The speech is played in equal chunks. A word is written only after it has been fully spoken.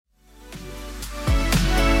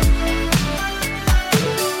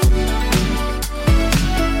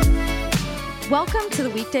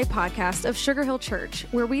Weekday podcast of Sugar Hill Church,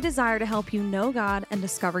 where we desire to help you know God and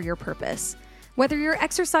discover your purpose. Whether you're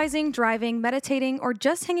exercising, driving, meditating, or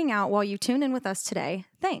just hanging out while you tune in with us today,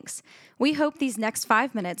 thanks. We hope these next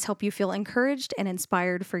 5 minutes help you feel encouraged and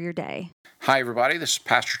inspired for your day. Hi, everybody. This is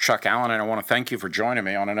Pastor Chuck Allen, and I want to thank you for joining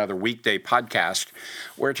me on another Weekday podcast,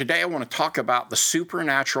 where today I want to talk about the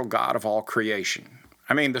supernatural God of all creation.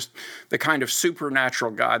 I mean, the kind of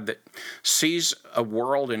supernatural God that sees a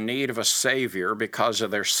world in need of a Savior because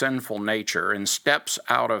of their sinful nature and steps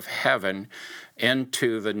out of heaven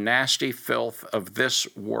into the nasty filth of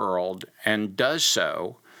this world and does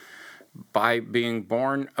so by being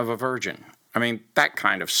born of a virgin. I mean, that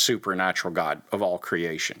kind of supernatural God of all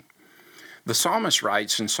creation. The psalmist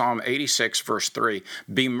writes in Psalm 86, verse 3,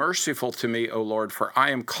 "Be merciful to me, O Lord, for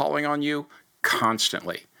I am calling on you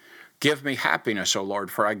constantly. Give me happiness, O Lord,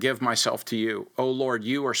 for I give myself to you. O Lord,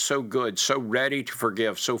 you are so good, so ready to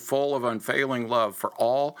forgive, so full of unfailing love for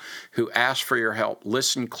all who ask for your help.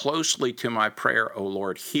 Listen closely to my prayer, O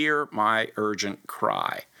Lord. Hear my urgent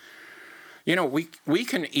cry." You know, we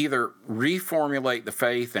can either reformulate the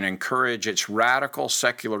faith and encourage its radical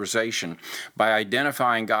secularization by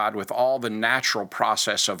identifying God with all the natural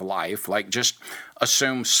process of life, like just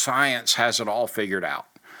assume science has it all figured out.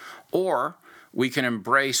 Or we can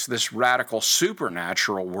embrace this radical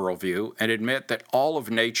supernatural worldview and admit that all of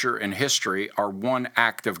nature and history are one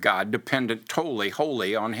act of God, dependent totally,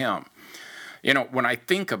 wholly on Him. You know, when I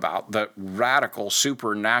think about the radical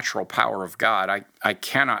supernatural power of God, I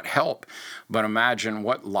cannot help but imagine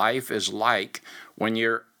what life is like when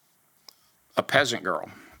you're a peasant girl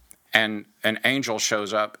and an angel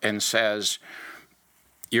shows up and says,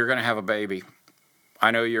 "You're going to have a baby. I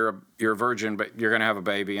know you're a virgin, but you're going to have a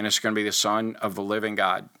baby, and it's going to be the Son of the living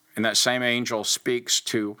God." And that same angel speaks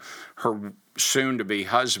to her soon-to-be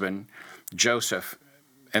husband, Joseph.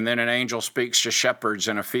 And then an angel speaks to shepherds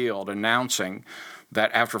in a field, announcing that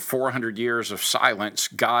after 400 years of silence,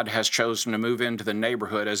 God has chosen to move into the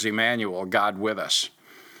neighborhood as Emmanuel, God with us.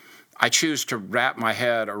 I choose to wrap my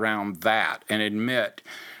head around that and admit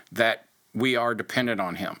that we are dependent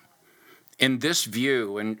on Him. In this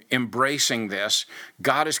view and embracing this,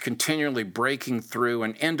 God is continually breaking through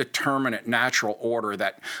an indeterminate natural order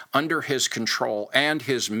that under His control and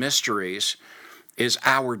His mysteries is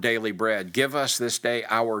our daily bread. Give us this day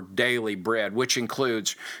our daily bread, which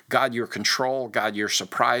includes, God, your control, God, your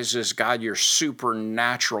surprises, God, your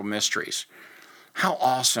supernatural mysteries. How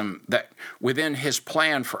awesome that within His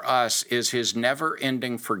plan for us is His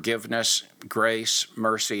never-ending forgiveness, grace,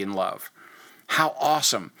 mercy, and love. How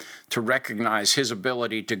awesome to recognize His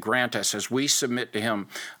ability to grant us, as we submit to Him,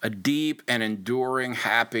 a deep and enduring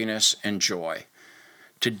happiness and joy.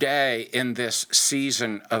 Today, in this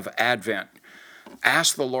season of Advent,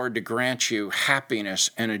 ask the Lord to grant you happiness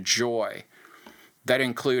and a joy that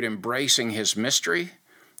include embracing His mystery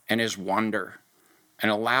and His wonder, and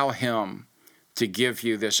allow Him to give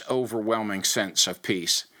you this overwhelming sense of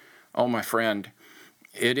peace. Oh, my friend,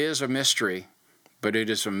 it is a mystery, but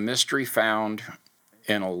it is a mystery found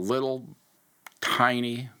in a little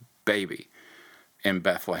tiny baby in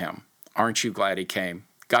Bethlehem. Aren't you glad He came?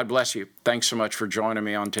 God bless you. Thanks so much for joining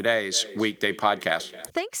me on today's Weekday podcast.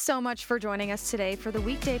 Thanks so much for joining us today for the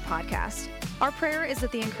Weekday podcast. Our prayer is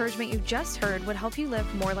that the encouragement you just heard would help you live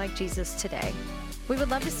more like Jesus today. We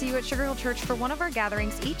would love to see you at Sugar Hill Church for one of our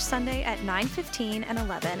gatherings each Sunday at 9:15 and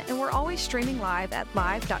 11, and we're always streaming live at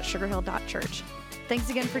live.sugarhill.church. Thanks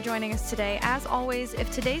again for joining us today. As always, if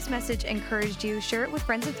today's message encouraged you, share it with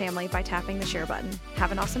friends and family by tapping the share button.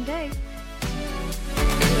 Have an awesome day.